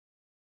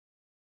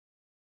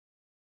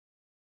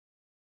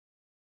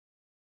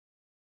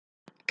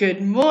Good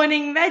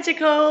morning,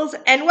 Magicals,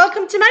 and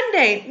welcome to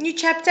Monday. New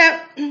chapter,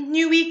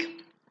 new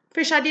week,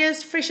 fresh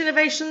ideas, fresh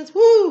innovations.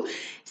 Woo!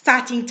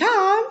 Exciting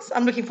times.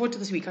 I'm looking forward to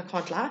this week, I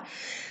can't lie.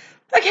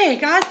 Okay,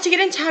 guys, to get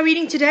into our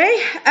reading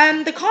today,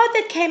 the card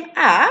that came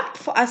up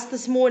for us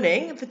this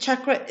morning, the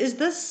chakra, is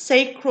the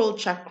sacral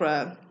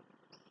chakra.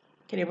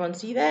 Can everyone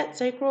see that?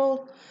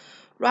 Sacral,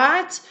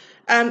 right?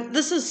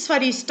 This is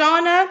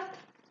Svadhisthana.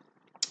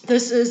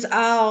 This is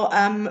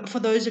our, for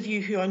those of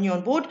you who are new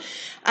on board,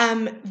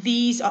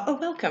 these are,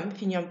 welcome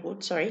if you're new on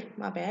board, sorry,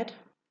 my bad,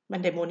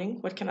 Monday morning,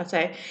 what can I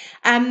say?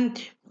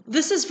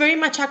 This is very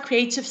much our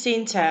creative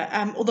center.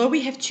 Although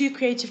we have two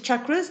creative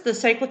chakras, the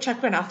sacral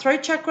chakra and our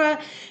throat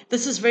chakra,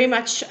 this is very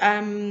much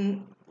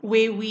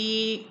where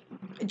we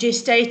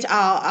gestate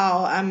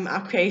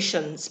our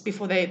creations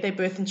before they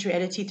birth into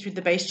reality through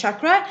the base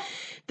chakra.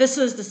 This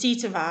is the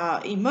seat of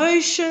our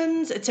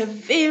emotions. It's a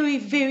very,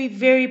 very,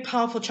 very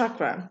powerful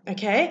chakra,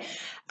 okay?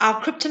 Our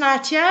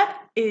kryptonite here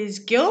is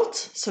guilt,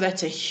 so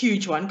that's a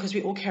huge one because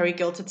we all carry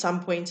guilt at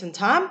some point in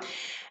time.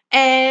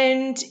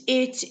 And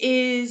it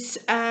is,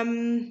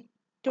 there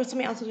was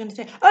something else I was going to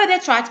say. Oh,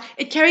 that's right.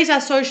 It carries our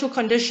social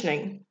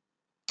conditioning.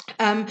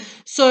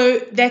 So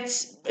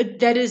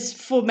that is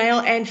for male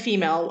and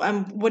female.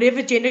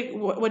 Whatever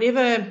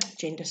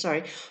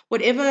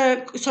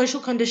social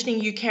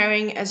conditioning you're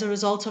carrying as a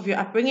result of your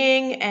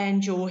upbringing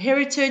and your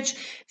heritage,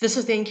 this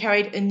is then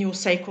carried in your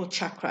sacral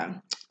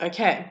chakra.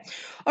 Okay.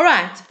 All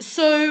right.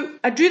 So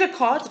I drew the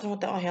cards. I don't know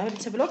what they are here.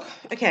 Let's have a look.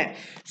 Okay.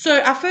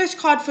 So our first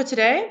card for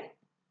today,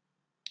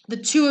 the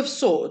Two of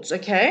Swords.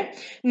 Okay.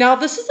 Now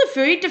this is a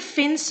very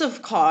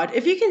defensive card.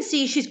 If you can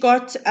see, she's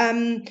got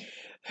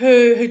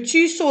her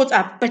two swords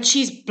up, but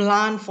she's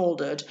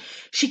blindfolded.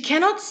 She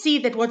cannot see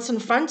that what's in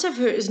front of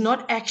her is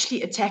not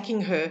actually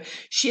attacking her.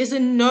 She is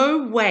in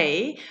no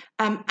way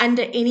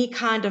under any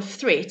kind of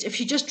threat. If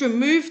she just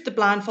removed the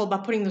blindfold by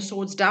putting the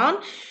swords down,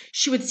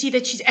 she would see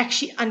that she's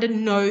actually under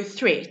no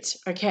threat,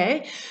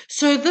 okay?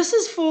 So this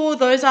is for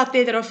those out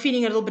there that are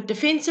feeling a little bit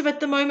defensive at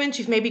the moment.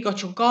 You've maybe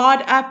got your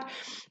guard up.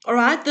 All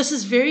right, this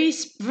is very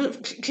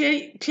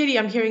clearly,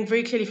 I'm hearing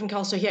very clearly from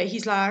Kelso here.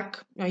 He's like,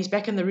 he's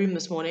back in the room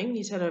this morning.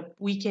 He's had a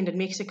weekend in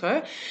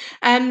Mexico.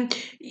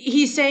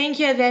 He's saying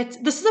here that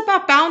this is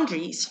about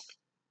boundaries.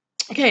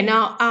 Okay,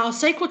 now our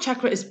sacral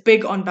chakra is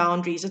big on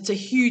boundaries. It's a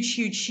huge,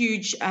 huge,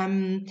 huge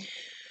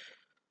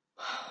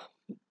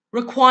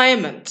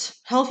requirement.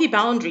 Healthy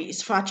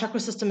boundaries for our chakra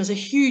system is a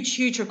huge,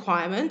 huge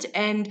requirement.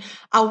 And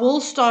I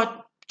will start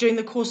during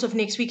the course of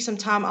next week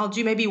sometime. I'll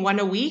do maybe one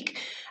a week.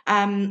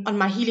 On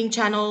my healing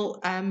channel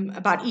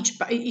about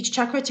each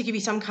chakra to give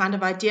you some kind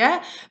of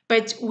idea.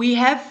 But we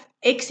have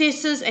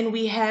excesses and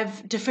we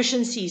have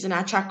deficiencies in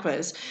our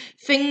chakras,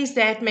 things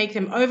that make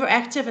them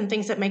overactive and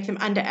things that make them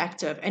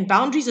underactive. And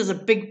boundaries is a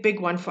big, big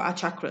one for our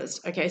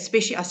chakras, okay,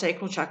 especially our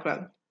sacral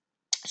chakra.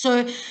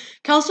 So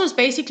Kelso is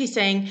basically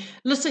saying,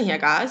 listen here,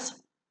 guys,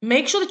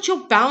 make sure that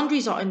your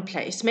boundaries are in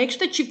place. Make sure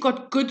that you've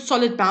got good,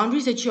 solid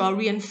boundaries that you are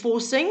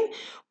reinforcing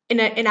in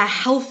a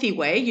healthy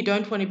way. You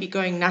don't want to be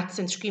going nuts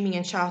and screaming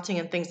and shouting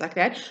and things like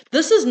that.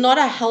 This is not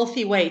a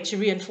healthy way to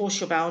reinforce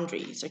your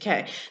boundaries,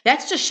 okay?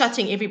 That's just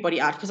shutting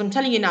everybody out, because I'm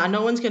telling you now,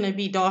 no one's going to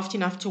be daft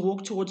enough to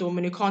walk towards a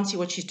woman who can't see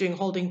what she's doing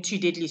holding two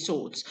deadly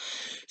swords.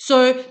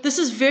 So this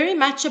is very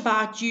much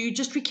about you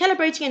just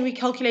recalibrating and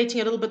recalculating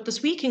a little bit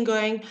this week and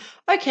going,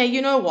 okay,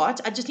 you know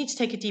what? I just need to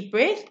take a deep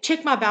breath,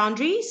 check my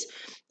boundaries.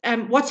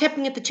 What's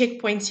happening at the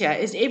checkpoints here?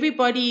 Is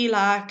everybody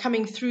like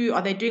coming through?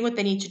 Are they doing what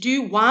they need to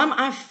do? Why am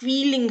I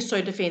feeling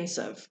so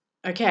defensive?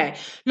 Okay,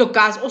 look,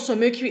 guys, also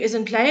Mercury is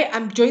in play.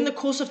 During the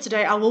course of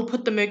today, I will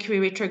put the Mercury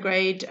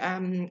retrograde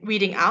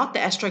reading out, the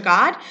Astro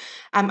Guide.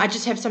 I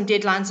just have some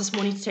deadlines this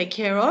morning to take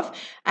care of.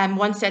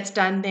 Once that's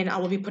done, then I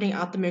will be putting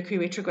out the Mercury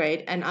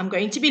retrograde. And I'm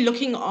going to be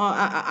looking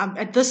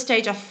at this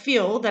stage, I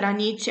feel that I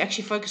need to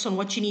actually focus on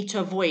what you need to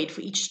avoid for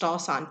each star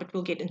sign, but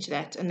we'll get into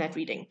that in that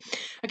reading.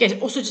 Okay, so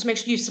also just make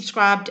sure you've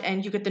subscribed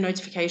and you get the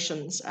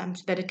notifications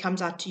so that it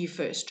comes out to you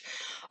first.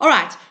 All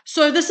right,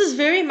 so this is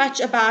very much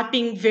about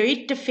being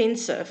very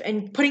defensive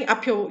and putting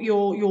up your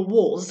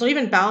walls. It's not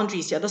even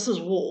boundaries here. This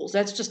is walls.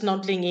 That's just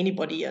not letting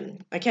anybody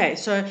in. Okay,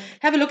 so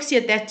have a look-see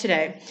at that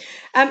today.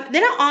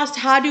 Then I asked,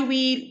 how do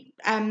we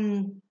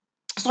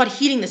start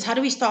healing this? How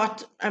do we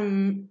start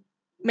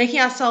making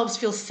ourselves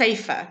feel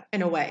safer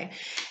in a way?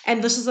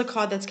 And this is a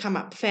card that's come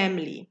up,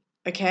 family.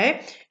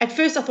 Okay, at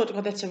first I thought,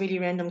 well, that's a really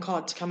random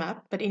card to come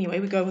up. But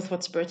anyway, we go with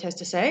what Spirit has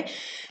to say.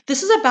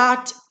 This is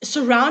about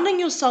surrounding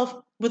yourself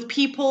with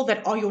people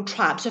that are your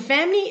tribe. So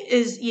family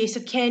is, yes,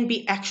 it can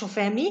be actual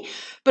family,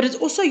 but it's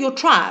also your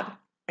tribe.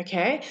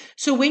 Okay,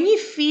 so when you're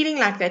feeling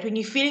like that, when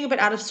you're feeling a bit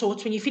out of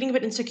sorts, when you're feeling a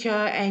bit insecure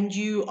and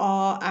you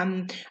are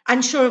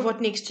unsure of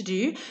what next to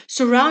do,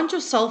 surround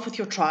yourself with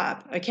your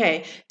tribe.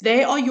 Okay,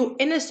 they are your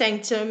inner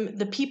sanctum,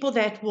 the people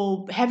that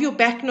will have your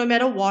back no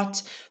matter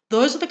what.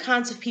 Those are the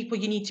kinds of people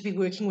you need to be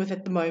working with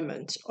at the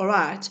moment. All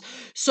right,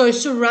 so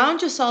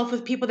surround yourself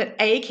with people that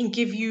A, can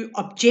give you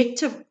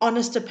objective,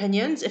 honest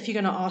opinions if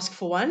you're going to ask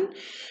for one,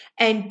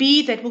 and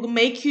B, that will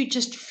make you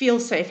just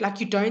feel safe, like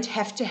you don't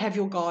have to have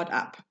your guard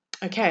up.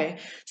 Okay,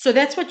 so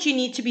that's what you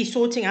need to be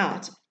sorting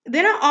out.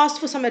 Then I asked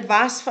for some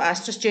advice for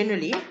us, just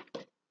generally.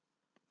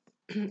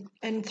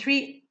 And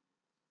 3.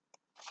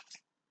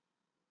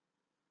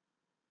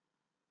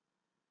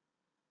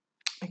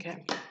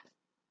 Okay,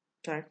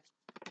 sorry.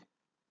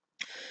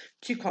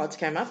 2 cards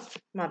came up.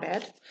 My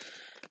bad.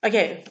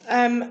 Okay,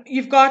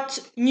 you've got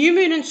New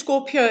Moon and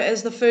Scorpio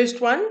as the first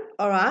one.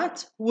 All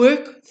right,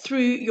 work through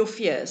your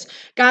fears.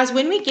 Guys,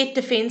 when we get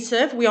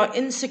defensive, we are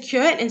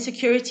insecure, and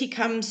insecurity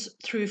comes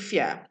through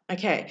fear.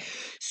 Okay,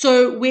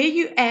 so where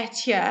you at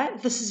here,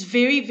 this is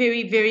very,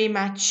 very, very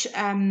much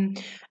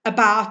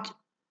about.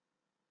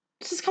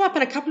 This has come up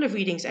in a couple of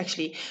readings,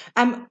 actually.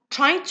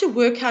 Trying to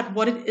work out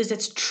what it is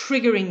that's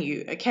triggering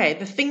you, okay?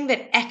 The thing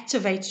that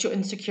activates your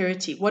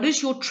insecurity. What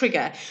is your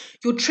trigger?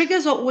 Your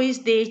triggers are always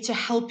there to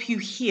help you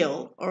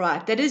heal, all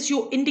right? That is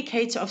your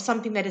indicator of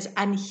something that is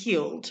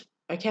unhealed,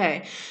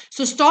 okay?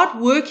 So start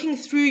working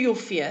through your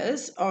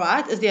fears, all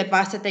right, is the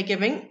advice that they're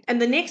giving.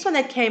 And the next one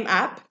that came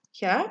up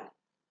here,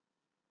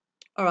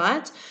 all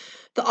right,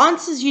 the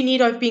answers you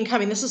need have been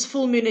coming. This is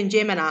full moon in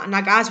Gemini.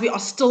 Now, guys, we are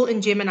still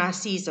in Gemini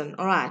season,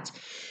 all right?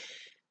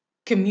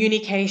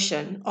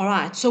 Communication. All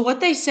right. So what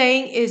they're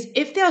saying is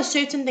if there are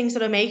certain things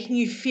that are making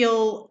you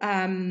feel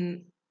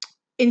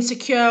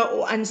insecure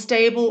or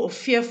unstable or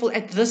fearful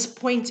at this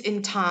point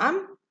in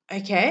time,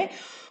 okay,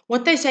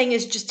 what they're saying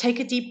is just take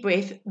a deep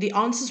breath. The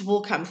answers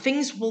will come.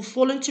 Things will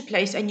fall into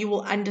place and you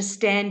will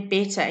understand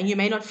better. And you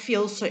may not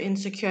feel so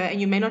insecure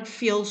and you may not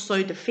feel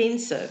so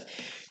defensive.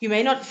 You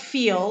may not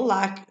feel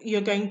like you're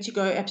going to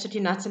go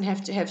absolutely nuts and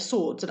have to have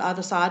swords at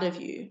either side of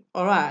you.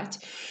 All right.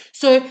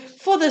 So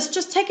for this,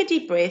 just take a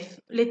deep breath,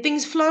 let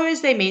things flow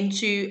as they're meant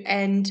to,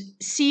 and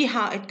see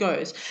how it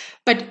goes.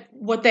 But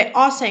what they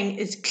are saying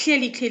is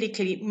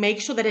clearly,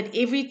 make sure that at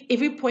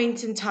every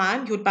point in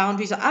time, your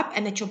boundaries are up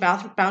and that your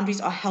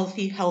boundaries are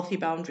healthy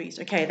boundaries.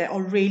 Okay, they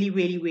are really,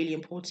 really, really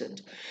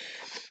important.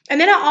 And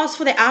then I asked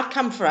for the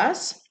outcome for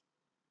us.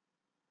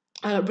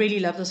 I really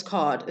love this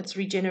card. It's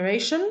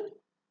regeneration.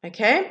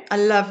 Okay, I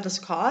love this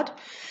card.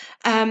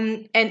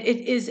 And it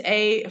is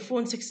a 4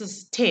 and 6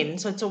 is 10,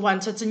 so it's a 1.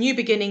 So it's a new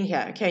beginning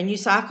here. Okay, new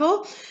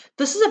cycle.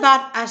 This is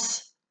about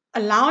us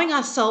allowing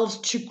ourselves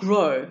to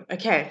grow.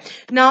 Okay,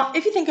 now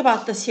if you think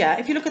about this here,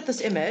 if you look at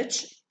this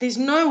image, there's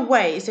no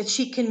ways that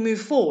she can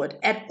move forward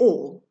at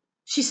all.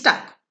 She's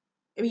stuck.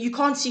 I mean, she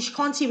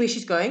can't see where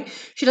she's going.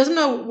 She doesn't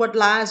know what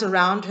lies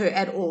around her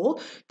at all.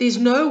 There's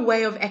no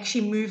way of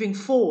actually moving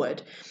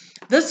forward.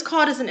 This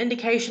card is an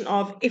indication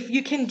of if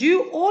you can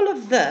do all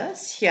of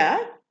this here,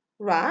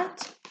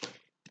 right,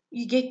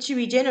 you get to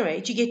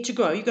regenerate, you get to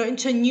grow, you go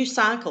into a new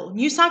cycle.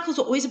 New cycles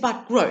are always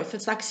about growth.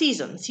 It's like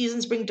seasons.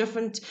 Seasons bring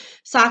different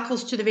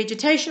cycles to the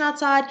vegetation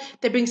outside.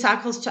 They bring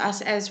cycles to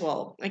us as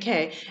well,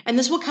 okay? And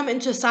this will come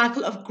into a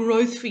cycle of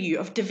growth for you,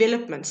 of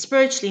development,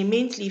 spiritually,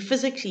 mentally,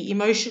 physically,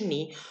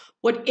 emotionally,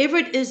 whatever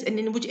it is, and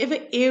in whichever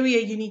area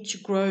you need to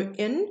grow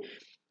in,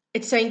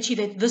 it's saying to you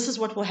that this is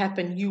what will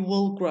happen. You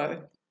will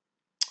grow.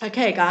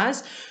 Okay,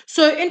 guys,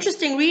 so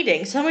interesting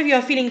reading. Some of you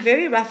are feeling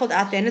very ruffled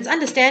out there, and it's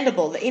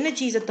understandable. The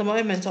energies at the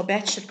moment are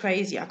batshit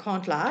crazy, I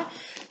can't lie.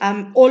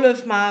 All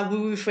of my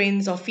woo-woo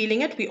friends are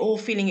feeling it. We're all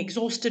feeling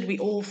exhausted. We're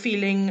all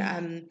feeling,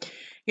 a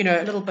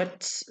little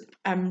bit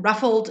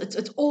ruffled.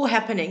 It's all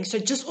happening. So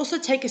just also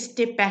take a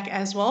step back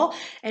as well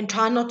and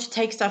try not to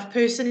take stuff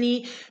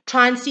personally.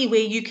 Try and see where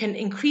you can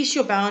increase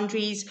your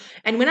boundaries.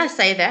 And when I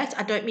say that,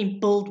 I don't mean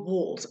build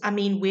walls. I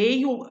mean where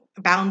your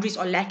boundaries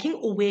are lacking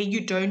or where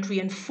you don't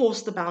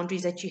reinforce the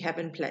boundaries that you have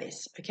in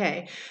place.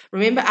 Okay.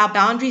 Remember, our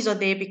boundaries are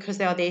there because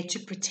they are there to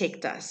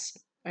protect us.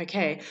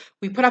 Okay,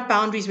 we put up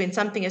boundaries when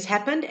something has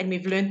happened and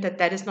we've learned that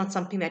that is not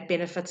something that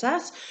benefits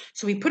us.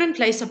 So we put in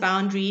place a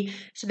boundary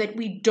so that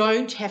we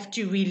don't have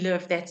to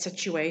relive that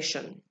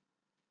situation.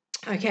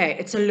 Okay,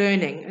 it's a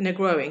learning and a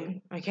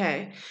growing.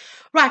 Okay,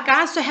 right,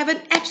 guys, so have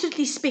an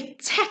absolutely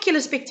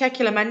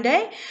spectacular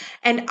Monday,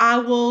 and I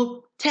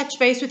will touch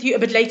base with you a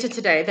bit later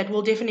today. That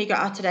will definitely go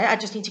out today. I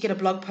just need to get a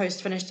blog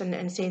post finished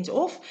and sent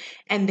off,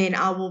 and then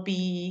I will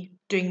be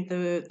doing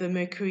the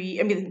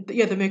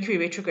Mercury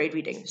retrograde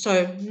reading.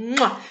 So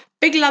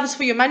big loves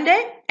for your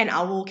Monday, and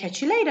I will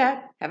catch you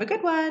later. Have a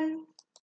good one.